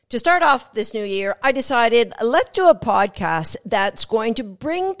To start off this new year, I decided let's do a podcast that's going to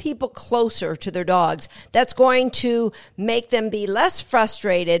bring people closer to their dogs, that's going to make them be less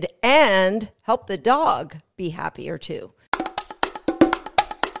frustrated and help the dog be happier too.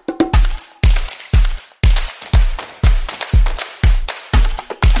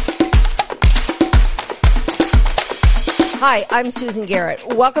 Hi, I'm Susan Garrett.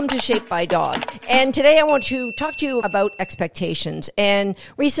 Welcome to Shaped by Dog. And today I want to talk to you about expectations. And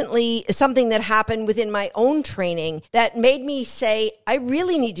recently, something that happened within my own training that made me say, I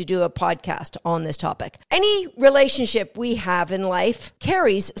really need to do a podcast on this topic. Any relationship we have in life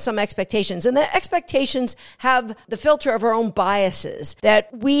carries some expectations. And the expectations have the filter of our own biases, that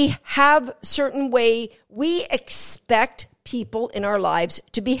we have certain way we expect people in our lives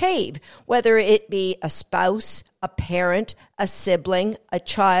to behave, whether it be a spouse, a parent, a sibling, a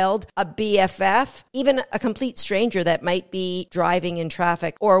child, a BFF, even a complete stranger that might be driving in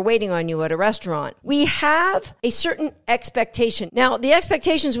traffic or waiting on you at a restaurant. We have a certain expectation. Now, the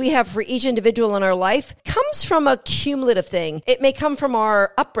expectations we have for each individual in our life comes from a cumulative thing. It may come from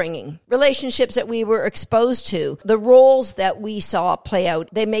our upbringing, relationships that we were exposed to, the roles that we saw play out.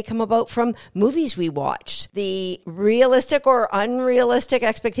 They may come about from movies we watched, the realistic or unrealistic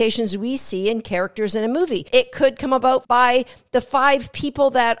expectations we see in characters in a movie. It could come about by the 5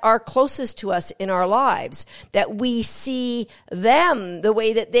 people that are closest to us in our lives, that we see them, the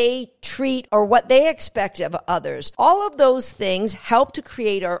way that they treat or what they expect of others. All of those things help to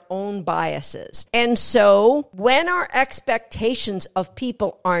create our own biases. And so when our expectations of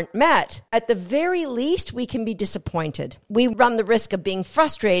people aren't met, at the very least, we can be disappointed. We run the risk of being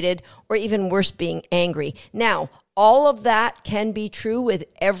frustrated or even worse, being angry. Now, all of that can be true with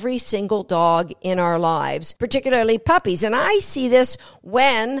every single dog in our lives, particularly puppies. And I see this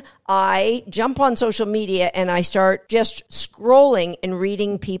when I jump on social media and I start just scrolling and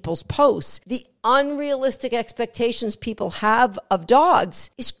reading people's posts. The unrealistic expectations people have of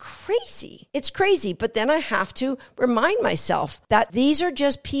dogs is crazy. It's crazy. But then I have to remind myself that these are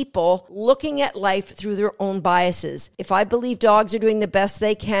just people looking at life through their own biases. If I believe dogs are doing the best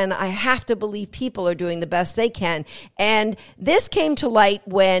they can, I have to believe people are doing the best they can. And this came to light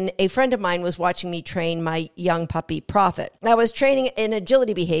when a friend of mine was watching me train my young puppy, Prophet. I was training in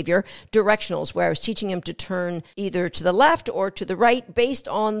agility behavior, directionals, where I was teaching him to turn either to the left or to the right based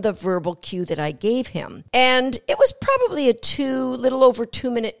on the verbal cue that I gave him. And it was probably a little over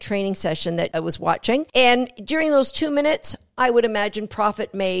 2-minute training session that I was watching. And during those 2 minutes, I would imagine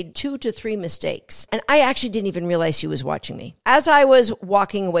Prophet made 2 to 3 mistakes. And I actually didn't even realize she was watching me. As I was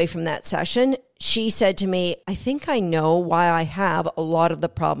walking away from that session, she said to me, I think I know why I have a lot of the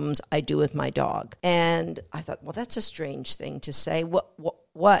problems I do with my dog. And I thought, well, that's a strange thing to say.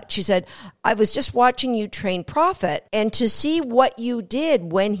 What? She said, I was just watching you train Prophet and to see what you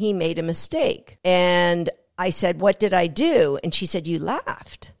did when he made a mistake. And I said, what did I do? And she said, you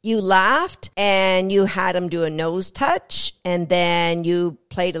laughed. You laughed and you had him do a nose touch and then you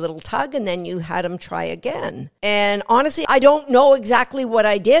played a little tug and then you had him try again. And honestly, I don't know exactly what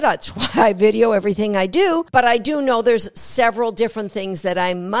I did. That's why I video everything I do. But I do know there's several different things that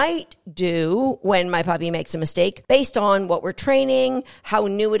I might do when my puppy makes a mistake based on what we're training, how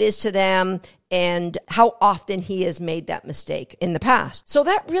new it is to them, and how often he has made that mistake in the past. So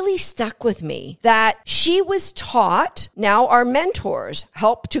that really stuck with me, that she was taught. Now our mentors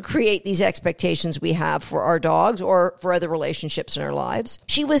help to create these expectations we have for our dogs or for other relationships in our lives.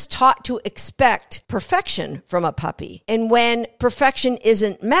 She was taught to expect perfection from a puppy. And when perfection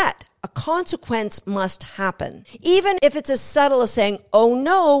isn't met, a consequence must happen. Even if it's as subtle as saying, oh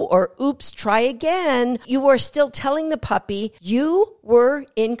no, or oops, try again, you are still telling the puppy you were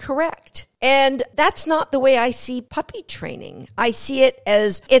incorrect. And that's not the way I see puppy training. I see it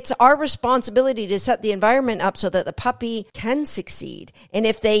as it's our responsibility to set the environment up so that the puppy can succeed. And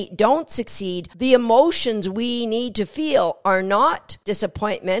if they don't succeed, the emotions we need to feel are not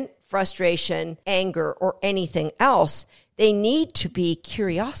disappointment, frustration, anger, or anything else. They need to be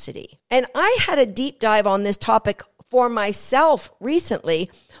curiosity. And I had a deep dive on this topic for myself recently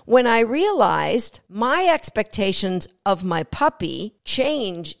when I realized my expectations of my puppy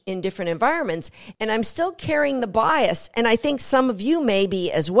change in different environments, and I'm still carrying the bias, and I think some of you may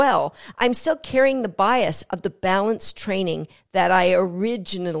be as well. I'm still carrying the bias of the balanced training that I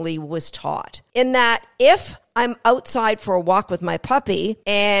originally was taught. In that if I'm outside for a walk with my puppy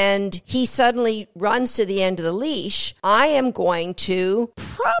and he suddenly runs to the end of the leash, I am going to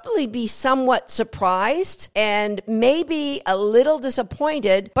probably be somewhat surprised and maybe a little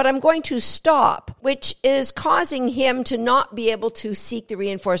disappointed, but I'm going to stop, which is causing him to not be able to seek the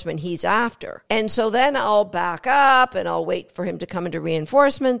reinforcement he's after. And so then I'll back up and I'll wait for him to come into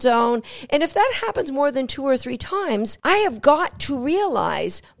reinforcement zone. And if that happens more than 2 or 3 times, I have got to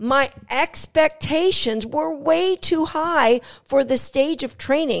realize my expectations were way too high for the stage of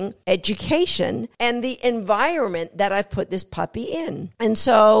training, education, and the environment that I've put this puppy in. And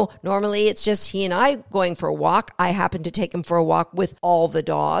so normally it's just he and I going for a walk. I happened to take him for a walk with all the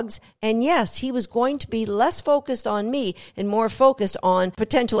dogs. And yes, he was going to be less focused on me and more focused on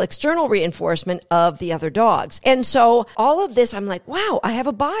potential external reinforcement of the other dogs. And so all of this, I'm like, wow, I have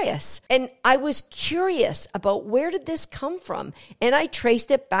a bias. And I was curious about where did this come from? And I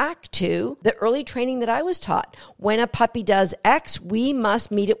traced it back to the early training that I was taught. When a puppy does X, we must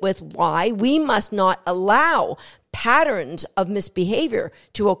meet it with Y. We must not allow patterns of misbehavior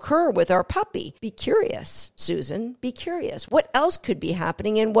to occur with our puppy. Be curious, Susan. Be curious. What else could be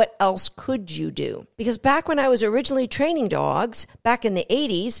happening and what else could you do? Because back when I was originally training dogs, back in the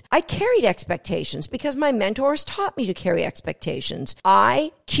 80s, I carried expectations because my mentors taught me to carry expectations.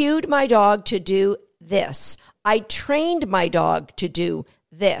 I cued my dog to do this. I trained my dog to do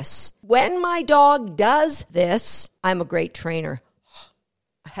this. When my dog does this, I'm a great trainer.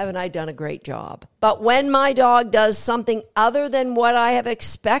 Haven't I done a great job? But when my dog does something other than what I have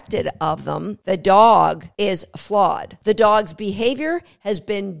expected of them, the dog is flawed. The dog's behavior has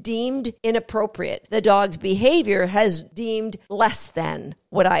been deemed inappropriate. The dog's behavior has deemed less than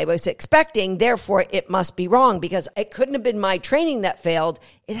what I was expecting. Therefore, it must be wrong because it couldn't have been my training that failed.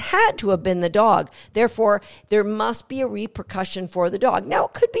 It had to have been the dog. Therefore, there must be a repercussion for the dog. Now,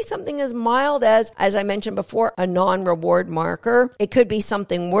 it could be something as mild as I mentioned before, a non-reward marker. It could be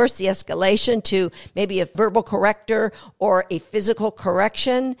something worse, the escalation to maybe a verbal corrector or a physical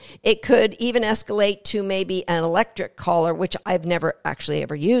correction. It could even escalate to maybe an electric collar, which I've never actually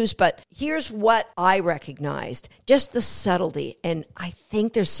ever used. But here's what I recognized, just the subtlety. And I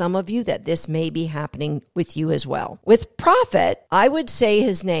think there's some of you that this may be happening with you as well. With Prophet, I would say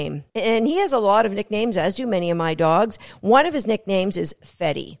his name. And he has a lot of nicknames, as do many of my dogs. One of his nicknames is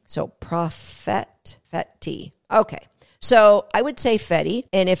Fetty. So Prophet, Fetty. Okay. So I would say Fetty,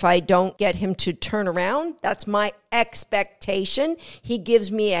 and if I don't get him to turn around, that's my expectation. He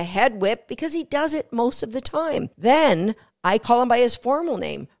gives me a head whip because he does it most of the time. Then I call him by his formal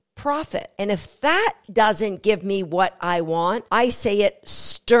name, Prophet. And if that doesn't give me what I want, I say it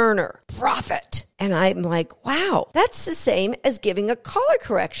sterner, Prophet. And I'm like, wow, that's the same as giving a collar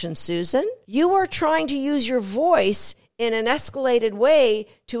correction, Susan. You are trying to use your voice in an escalated way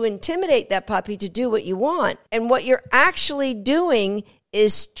to intimidate that puppy to do what you want. And what you're actually doing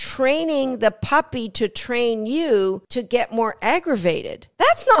is training the puppy to train you to get more aggravated.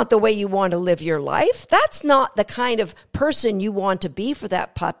 That's not the way you want to live your life. That's not the kind of person you want to be for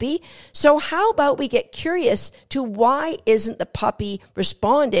that puppy. So how about we get curious to why isn't the puppy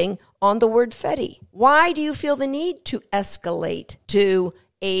responding on the word Fetty? Why do you feel the need to escalate to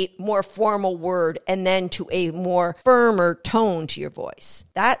a more formal word and then to a more firmer tone to your voice?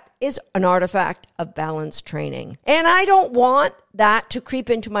 That is an artifact of balanced training. And I don't want that to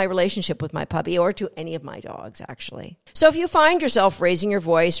creep into my relationship with my puppy or to any of my dogs, actually. So if you find yourself raising your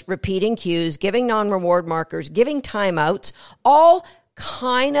voice, repeating cues, giving non-reward markers, giving timeouts, all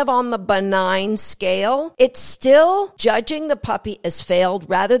kind of on the benign scale, it's still judging the puppy as failed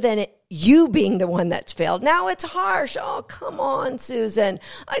rather than you being the one that's failed. Now it's harsh. Oh, come on, Susan.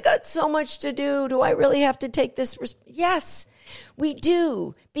 I got so much to do. Do I really have to take this? Yes, we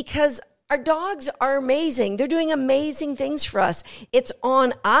do, because our dogs are amazing. They're doing amazing things for us. It's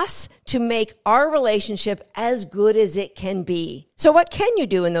on us to make our relationship as good as it can be. So what can you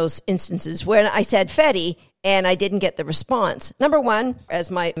do in those instances when I said Fetty and I didn't get the response? Number one,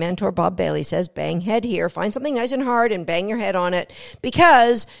 as my mentor Bob Bailey says, bang head here. Find something nice and hard and bang your head on it,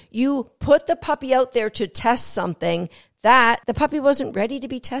 because you put the puppy out there to test something that the puppy wasn't ready to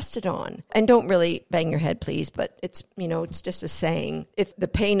be tested on. And don't really bang your head, please, but it's just a saying. If the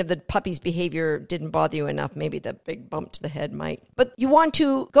pain of the puppy's behavior didn't bother you enough, maybe the big bump to the head might. But you want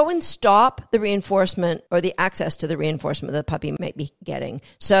to go and stop the reinforcement or the access to the reinforcement the puppy might be getting.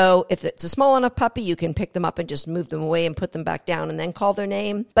 So if it's a small enough puppy, you can pick them up and just move them away and put them back down and then call their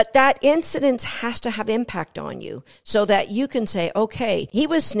name. But that incidence has to have impact on you so that you can say, okay, he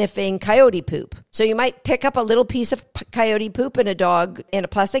was sniffing coyote poop. So you might pick up a little piece of coyote poop in a dog in a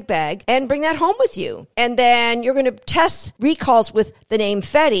plastic bag and bring that home with you. And then you're going to test recalls with the name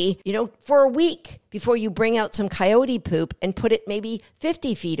Fetty, for a week. before you bring out some coyote poop and put it maybe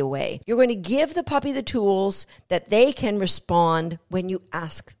 50 feet away. You're going to give the puppy the tools that they can respond when you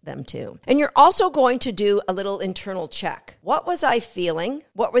ask them to. And you're also going to do a little internal check. What was I feeling?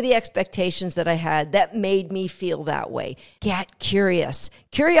 What were the expectations that I had that made me feel that way? Get curious.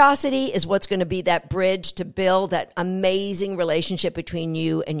 Curiosity is what's going to be that bridge to build that amazing relationship between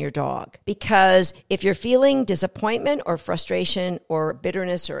you and your dog. Because if you're feeling disappointment or frustration or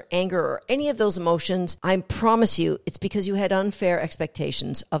bitterness or anger or any of those emotions, I promise you it's because you had unfair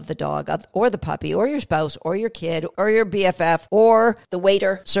expectations of the dog or the puppy or your spouse or your kid or your BFF or the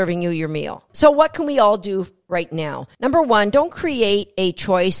waiter serving you your meal. So what can we all do right now? Number one, don't create a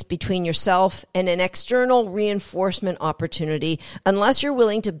choice between yourself and an external reinforcement opportunity unless you're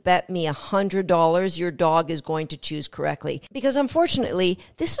willing to bet me $100 your dog is going to choose correctly. Because unfortunately,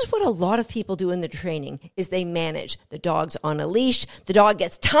 this is what a lot of people do in the training is they manage. The dog's on a leash. The dog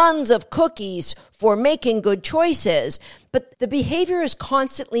gets tons of cookies for making good choices. But the behavior is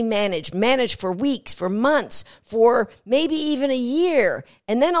constantly managed for weeks, for months, for maybe even a year.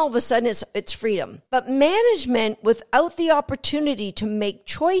 And then all of a sudden it's freedom. But management without the opportunity to make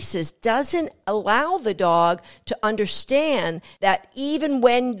choices doesn't allow the dog to understand that even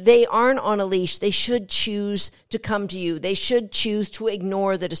when they aren't on a leash, they should choose to come to you. They should choose to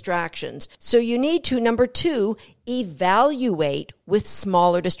ignore the distractions. So you need to, number two, evaluate with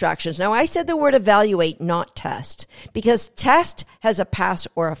smaller distractions. Now, I said the word evaluate, not test, because test has a pass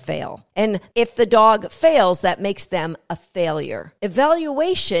or a fail. And if the dog fails, that makes them a failure.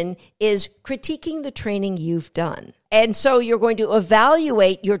 Evaluation is critiquing the training you've done. And so you're going to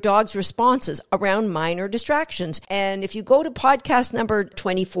evaluate your dog's responses around minor distractions. And if you go to podcast number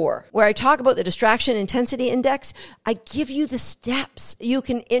 24, where I talk about the distraction intensity index, I give you the steps. You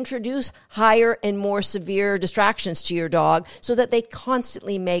can introduce higher and more severe distractions to your dog so that they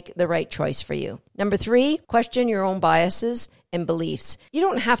constantly make the right choice for you. Number three, question your own biases and beliefs. You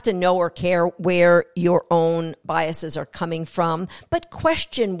don't have to know or care where your own biases are coming from, but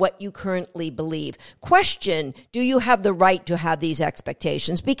question what you currently believe. Question, do you have the right to have these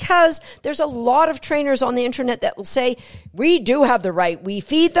expectations? Because there's a lot of trainers on the internet that will say, we do have the right. We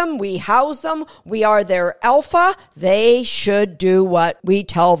feed them, we house them, we are their alpha. They should do what we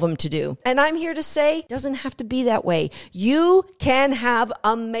tell them to do. And I'm here to say, it doesn't have to be that way. You can have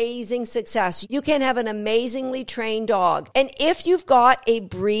amazing success. You can have an amazingly trained dog. And if you've got a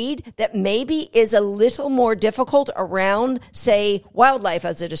breed that maybe is a little more difficult around, say, wildlife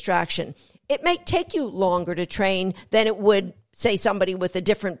as a distraction, it may take you longer to train than it would, say, somebody with a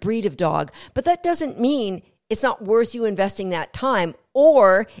different breed of dog. But that doesn't mean it's not worth you investing that time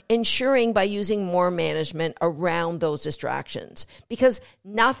or ensuring by using more management around those distractions. Because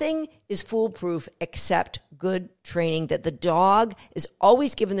nothing is foolproof except good training that the dog is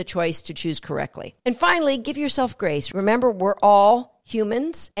always given the choice to choose correctly. And finally, give yourself grace. Remember, we're all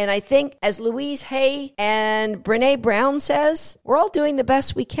humans. And I think as Louise Hay and Brene Brown says, we're all doing the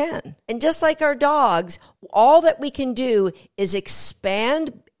best we can. And just like our dogs, all that we can do is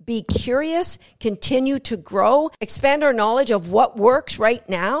expand, be curious, continue to grow, expand our knowledge of what works right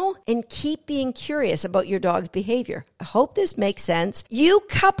now, and keep being curious about your dog's behavior. I hope this makes sense. You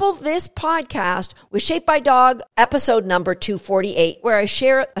couple this podcast with Shaped by Dog episode number 248, where I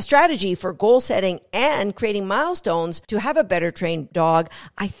share a strategy for goal setting and creating milestones to have a better trained dog.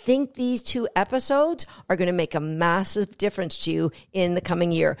 I think these two episodes are going to make a massive difference to you in the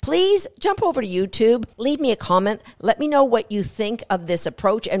coming year. Please jump over to YouTube, leave me a comment, let me know what you think of this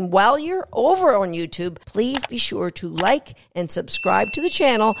approach. And while you're over on YouTube, please be sure to like and subscribe to the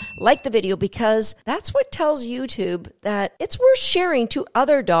channel, like the video, because that's what tells YouTube that it's worth sharing to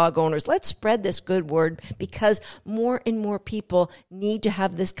other dog owners. Let's spread this good word because more and more people need to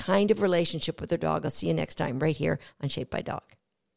have this kind of relationship with their dog. I'll see you next time right here on Shaped by Dog.